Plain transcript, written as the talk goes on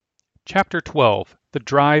Chapter 12. The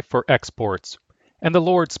Drive for Exports. And the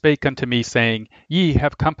Lord spake unto me, saying, Ye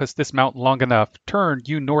have compassed this mountain long enough. Turn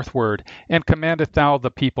you northward, and commandeth thou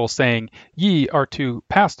the people, saying, Ye are to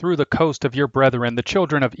pass through the coast of your brethren, the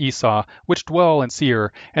children of Esau, which dwell in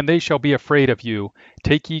Seir, and they shall be afraid of you.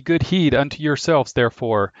 Take ye good heed unto yourselves,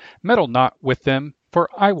 therefore. Meddle not with them, for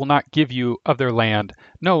I will not give you of their land,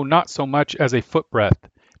 no, not so much as a footbreadth,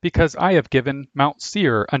 because I have given Mount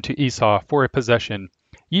Seir unto Esau for a possession.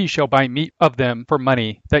 Ye shall buy meat of them for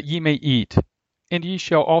money, that ye may eat, and ye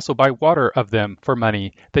shall also buy water of them for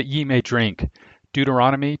money, that ye may drink.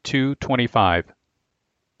 Deuteronomy 2:25.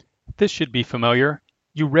 This should be familiar.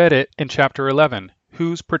 You read it in chapter 11.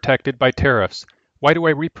 Who's protected by tariffs? Why do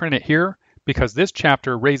I reprint it here? Because this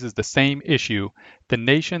chapter raises the same issue, the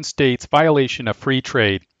nation-state's violation of free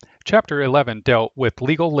trade. Chapter 11 dealt with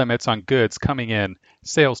legal limits on goods coming in,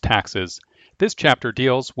 sales taxes. This chapter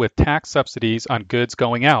deals with tax subsidies on goods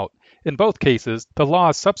going out. In both cases, the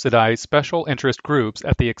laws subsidize special interest groups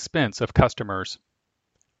at the expense of customers.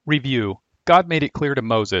 Review. God made it clear to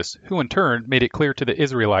Moses, who in turn made it clear to the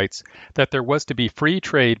Israelites, that there was to be free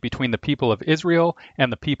trade between the people of Israel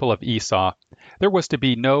and the people of Esau. There was to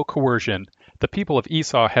be no coercion. The people of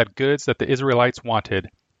Esau had goods that the Israelites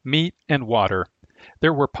wanted, meat and water.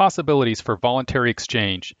 There were possibilities for voluntary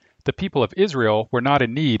exchange. The people of Israel were not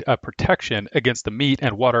in need of protection against the meat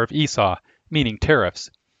and water of Esau, meaning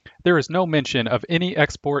tariffs. There is no mention of any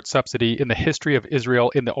export subsidy in the history of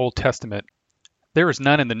Israel in the Old Testament. There is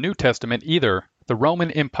none in the New Testament either. The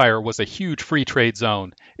Roman Empire was a huge free trade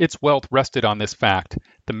zone. Its wealth rested on this fact.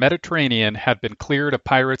 The Mediterranean had been cleared of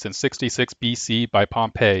pirates in 66 BC by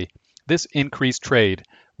Pompey. This increased trade.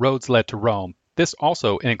 Roads led to Rome. This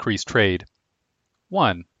also increased trade.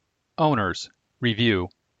 1. Owners. Review.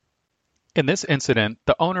 In this incident,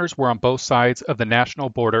 the owners were on both sides of the national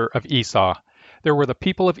border of Esau. There were the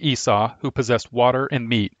people of Esau who possessed water and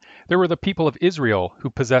meat. There were the people of Israel who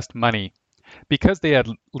possessed money. Because they had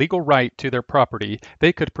legal right to their property,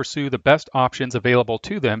 they could pursue the best options available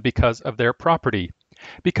to them because of their property.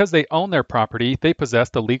 Because they owned their property, they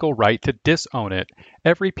possessed the legal right to disown it.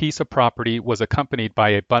 Every piece of property was accompanied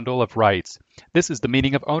by a bundle of rights. This is the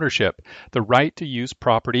meaning of ownership, the right to use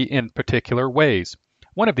property in particular ways.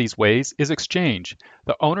 One of these ways is exchange.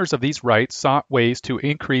 The owners of these rights sought ways to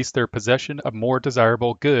increase their possession of more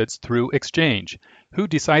desirable goods through exchange. Who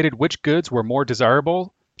decided which goods were more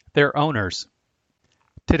desirable? Their owners.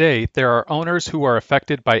 Today, there are owners who are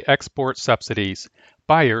affected by export subsidies.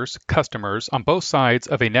 Buyers, customers on both sides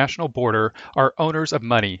of a national border are owners of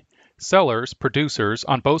money. Sellers, producers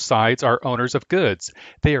on both sides are owners of goods.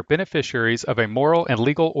 They are beneficiaries of a moral and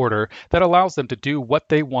legal order that allows them to do what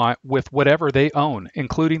they want with whatever they own,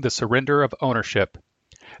 including the surrender of ownership.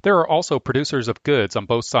 There are also producers of goods on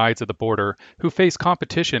both sides of the border who face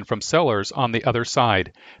competition from sellers on the other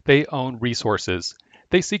side. They own resources.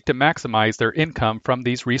 They seek to maximize their income from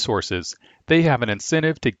these resources. They have an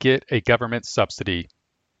incentive to get a government subsidy.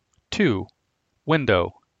 2.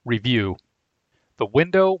 Window. Review. The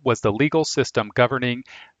window was the legal system governing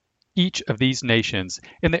each of these nations.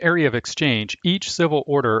 In the area of exchange, each civil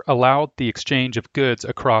order allowed the exchange of goods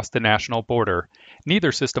across the national border.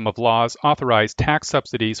 Neither system of laws authorized tax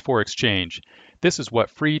subsidies for exchange. This is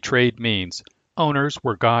what free trade means. Owners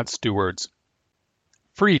were God's stewards.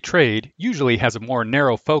 Free trade usually has a more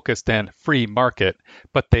narrow focus than free market,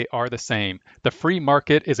 but they are the same. The free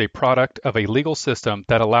market is a product of a legal system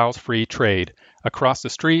that allows free trade across the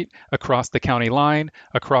street, across the county line,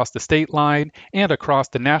 across the state line, and across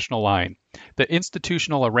the national line. The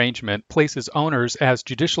institutional arrangement places owners as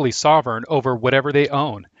judicially sovereign over whatever they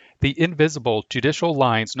own. The invisible judicial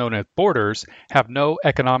lines known as borders have no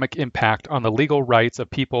economic impact on the legal rights of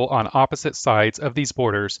people on opposite sides of these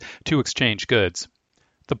borders to exchange goods.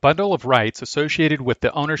 The bundle of rights associated with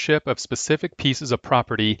the ownership of specific pieces of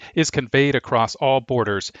property is conveyed across all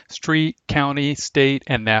borders, street, county, state,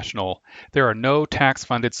 and national. There are no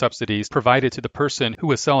tax-funded subsidies provided to the person who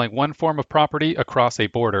is selling one form of property across a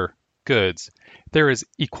border, goods. There is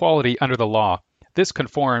equality under the law. This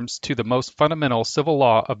conforms to the most fundamental civil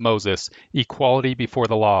law of Moses, equality before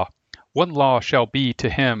the law. One law shall be to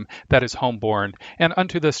him that is homeborn, and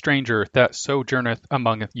unto the stranger that sojourneth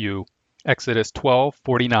among you. Exodus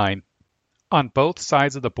 12:49. On both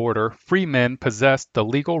sides of the border, free men possessed the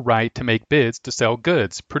legal right to make bids to sell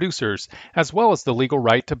goods, producers, as well as the legal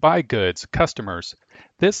right to buy goods, customers.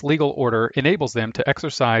 This legal order enables them to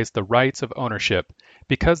exercise the rights of ownership.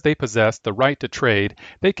 Because they possess the right to trade,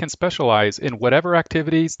 they can specialize in whatever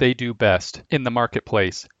activities they do best in the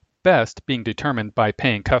marketplace, best being determined by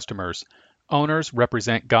paying customers. Owners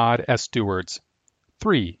represent God as stewards.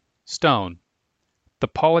 3. Stone. The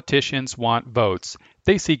politicians want votes.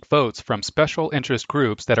 They seek votes from special interest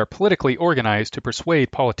groups that are politically organized to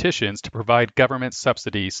persuade politicians to provide government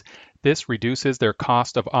subsidies. This reduces their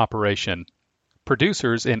cost of operation.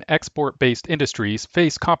 Producers in export-based industries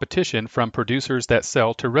face competition from producers that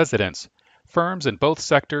sell to residents. Firms in both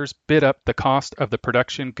sectors bid up the cost of the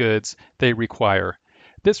production goods they require.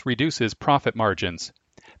 This reduces profit margins.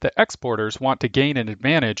 The exporters want to gain an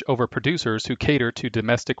advantage over producers who cater to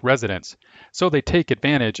domestic residents, so they take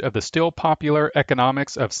advantage of the still popular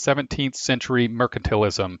economics of 17th century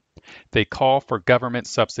mercantilism. They call for government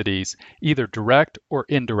subsidies, either direct or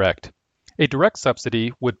indirect. A direct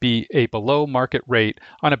subsidy would be a below market rate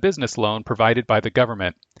on a business loan provided by the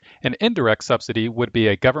government. An indirect subsidy would be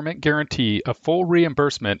a government guarantee of full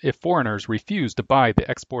reimbursement if foreigners refuse to buy the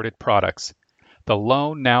exported products. The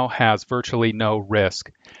loan now has virtually no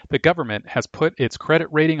risk. The government has put its credit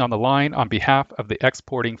rating on the line on behalf of the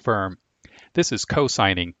exporting firm. This is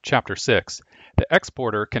co-signing, Chapter 6. The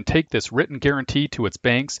exporter can take this written guarantee to its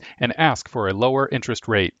banks and ask for a lower interest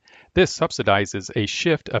rate. This subsidizes a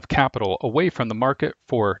shift of capital away from the market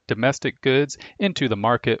for domestic goods into the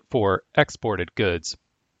market for exported goods.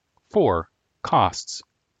 4. Costs.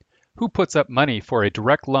 Who puts up money for a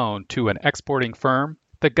direct loan to an exporting firm?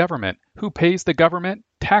 The government. Who pays the government?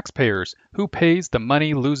 Taxpayers. Who pays the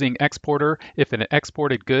money-losing exporter if an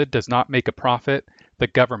exported good does not make a profit? The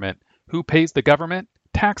government. Who pays the government?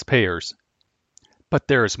 Taxpayers. But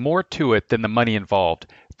there is more to it than the money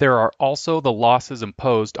involved. There are also the losses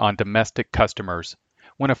imposed on domestic customers.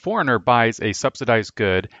 When a foreigner buys a subsidized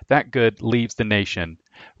good, that good leaves the nation.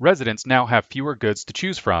 Residents now have fewer goods to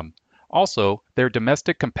choose from. Also, their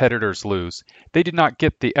domestic competitors lose. They did not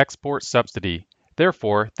get the export subsidy.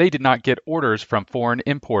 Therefore, they did not get orders from foreign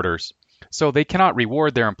importers. So they cannot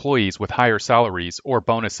reward their employees with higher salaries or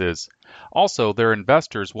bonuses. Also, their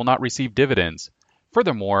investors will not receive dividends.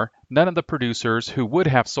 Furthermore, none of the producers who would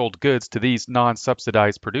have sold goods to these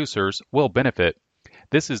non-subsidized producers will benefit.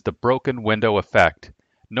 This is the broken window effect.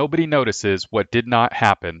 Nobody notices what did not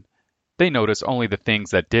happen. They notice only the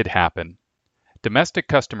things that did happen. Domestic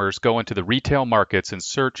customers go into the retail markets in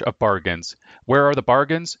search of bargains. Where are the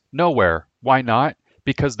bargains? Nowhere. Why not?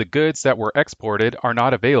 Because the goods that were exported are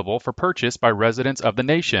not available for purchase by residents of the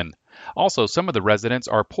nation. Also, some of the residents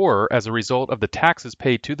are poorer as a result of the taxes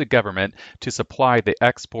paid to the government to supply the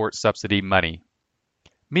export subsidy money.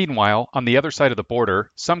 Meanwhile, on the other side of the border,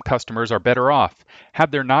 some customers are better off.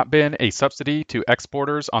 Had there not been a subsidy to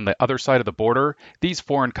exporters on the other side of the border, these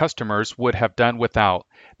foreign customers would have done without.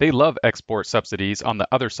 They love export subsidies on the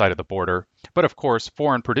other side of the border, but of course,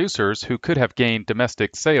 foreign producers who could have gained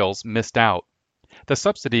domestic sales missed out. The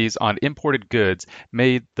subsidies on imported goods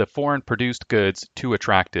made the foreign-produced goods too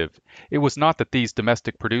attractive. It was not that these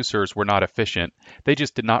domestic producers were not efficient. They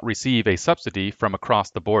just did not receive a subsidy from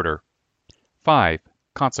across the border. 5.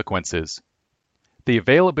 Consequences. The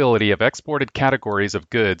availability of exported categories of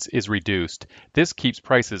goods is reduced. This keeps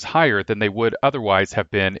prices higher than they would otherwise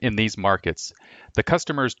have been in these markets. The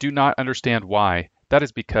customers do not understand why. That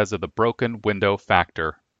is because of the broken window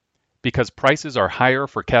factor. Because prices are higher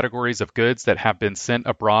for categories of goods that have been sent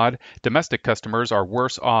abroad, domestic customers are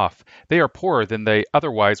worse off. They are poorer than they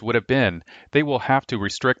otherwise would have been. They will have to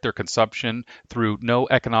restrict their consumption through no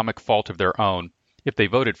economic fault of their own. If they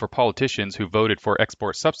voted for politicians who voted for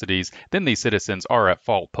export subsidies, then these citizens are at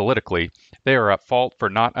fault politically. They are at fault for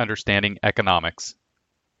not understanding economics.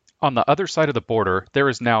 On the other side of the border, there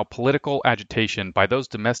is now political agitation by those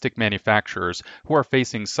domestic manufacturers who are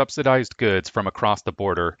facing subsidized goods from across the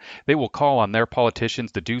border. They will call on their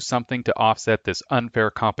politicians to do something to offset this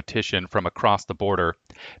unfair competition from across the border.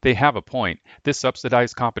 They have a point. This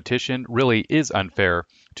subsidized competition really is unfair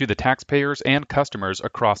to the taxpayers and customers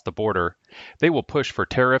across the border. They will push for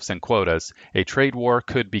tariffs and quotas. A trade war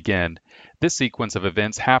could begin. This sequence of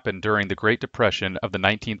events happened during the Great Depression of the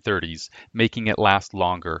 1930s, making it last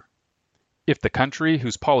longer. If the country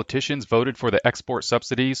whose politicians voted for the export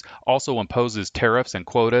subsidies also imposes tariffs and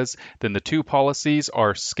quotas, then the two policies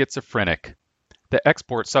are schizophrenic. The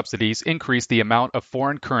export subsidies increase the amount of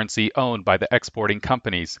foreign currency owned by the exporting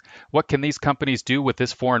companies. What can these companies do with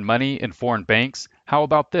this foreign money in foreign banks? How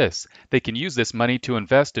about this? They can use this money to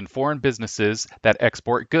invest in foreign businesses that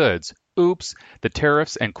export goods. Oops, the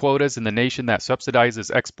tariffs and quotas in the nation that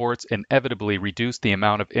subsidizes exports inevitably reduce the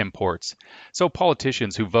amount of imports. So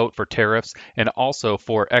politicians who vote for tariffs and also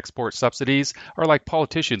for export subsidies are like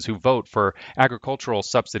politicians who vote for agricultural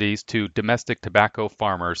subsidies to domestic tobacco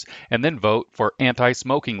farmers and then vote for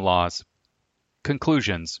anti-smoking laws.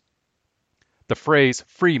 Conclusions. The phrase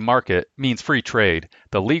free market means free trade.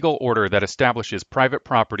 The legal order that establishes private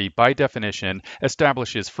property, by definition,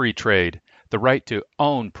 establishes free trade. The right to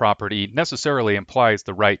own property necessarily implies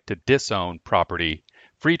the right to disown property.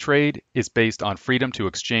 Free trade is based on freedom to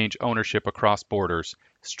exchange ownership across borders,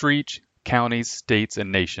 streets, counties, states, and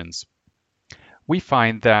nations. We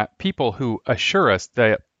find that people who assure us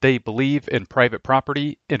that they believe in private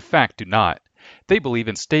property, in fact, do not. They believe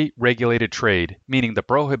in state-regulated trade, meaning the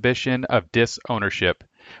prohibition of disownership.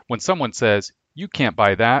 When someone says, "You can't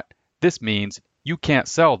buy that," this means, "You can't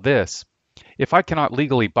sell this." If I cannot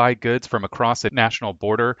legally buy goods from across a national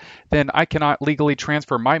border, then I cannot legally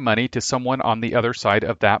transfer my money to someone on the other side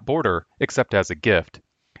of that border, except as a gift.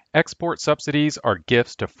 Export subsidies are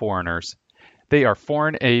gifts to foreigners. They are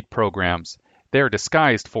foreign aid programs. They are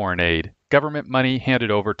disguised foreign aid, government money handed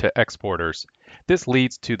over to exporters. This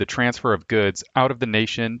leads to the transfer of goods out of the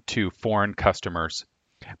nation to foreign customers.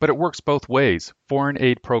 But it works both ways. Foreign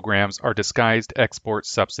aid programs are disguised export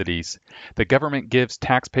subsidies. The government gives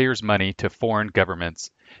taxpayers money to foreign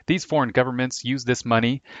governments. These foreign governments use this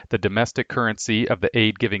money, the domestic currency of the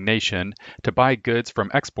aid-giving nation, to buy goods from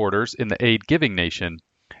exporters in the aid-giving nation.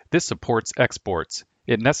 This supports exports.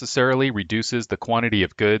 It necessarily reduces the quantity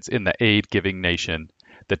of goods in the aid-giving nation.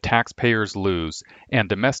 The taxpayers lose, and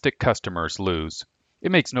domestic customers lose.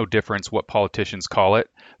 It makes no difference what politicians call it,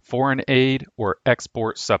 foreign aid or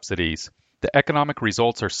export subsidies. The economic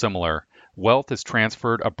results are similar. Wealth is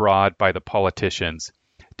transferred abroad by the politicians.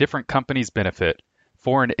 Different companies benefit.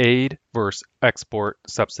 Foreign aid versus export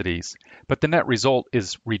subsidies. But the net result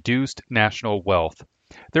is reduced national wealth.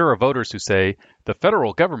 There are voters who say, the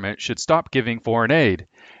federal government should stop giving foreign aid.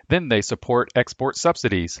 Then they support export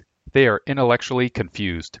subsidies. They are intellectually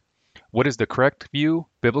confused. What is the correct view,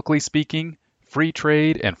 biblically speaking? Free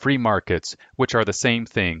trade and free markets, which are the same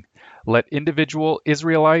thing. Let individual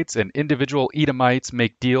Israelites and individual Edomites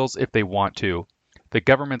make deals if they want to. The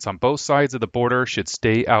governments on both sides of the border should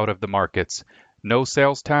stay out of the markets. No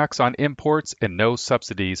sales tax on imports and no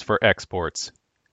subsidies for exports.